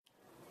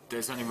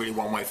there's only really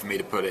one way for me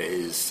to put it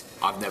is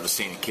I've never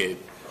seen a kid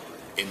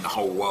in the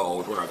whole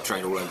world, where I've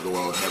trained all over the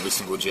world in every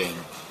single gym,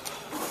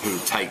 who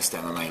takes to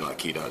MMA like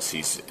he does.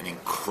 He's an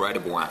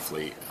incredible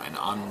athlete, an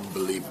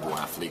unbelievable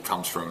athlete,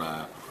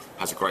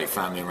 has a great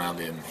family around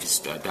him. His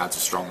dad's a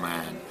strong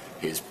man,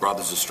 his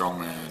brother's a strong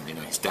man,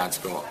 his dad's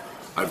got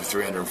over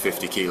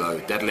 350 kilo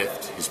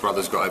deadlift, his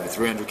brother's got over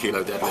 300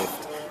 kilo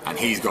deadlift, and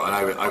he's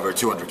got over a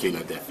 200 kilo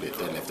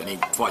deadlift, and he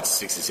fights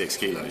 66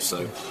 kilos.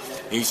 So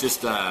he's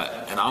just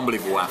an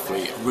unbelievable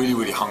athlete, really,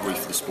 really hungry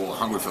for the sport,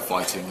 hungry for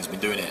fighting. He's been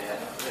doing it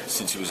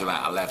since he was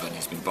about 11.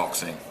 He's been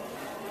boxing,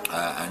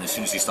 and as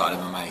soon as he started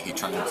MMA, he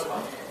trained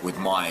with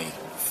my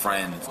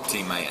friend,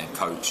 teammate and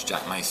coach,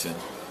 Jack Mason,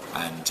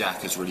 and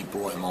Jack has really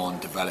brought him on,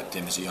 developed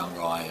him as a young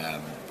guy,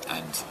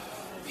 and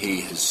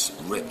he has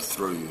ripped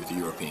through the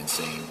European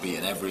scene,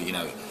 beating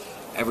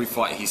every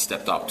fight he's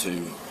stepped up to,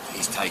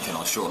 he's taken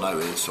on short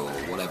notice or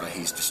whatever.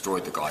 He's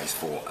destroyed the guy he's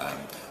fought.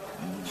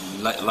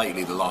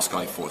 Lately, the last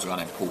guy he fought was a guy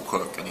named Paul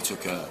Cook, and he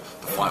took the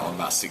fight on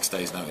about 6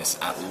 days' notice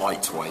at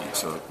lightweight,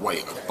 so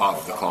weight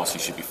above the class he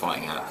should be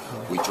fighting at.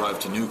 We drove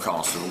to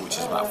Newcastle, which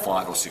is about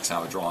 5 or 6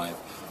 hour drive,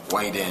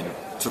 weighed in,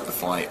 took the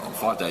fight on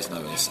 5 days'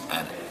 notice,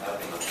 and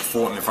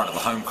fought him in front of a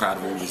home crowd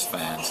of all his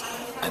fans,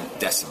 and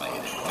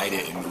decimated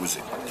it. It was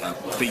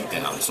a beat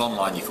down. It's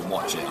online, you can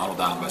watch it.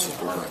 Arnold versus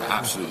Paul Cook,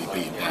 absolutely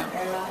beaten down.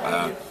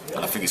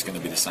 And I think it's going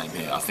to be the same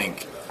here. I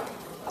think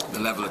the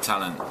level of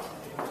talent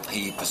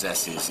he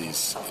possesses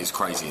is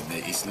crazy.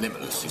 He's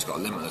limitless. He's got a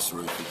limitless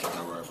roof. He can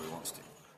go wherever he wants.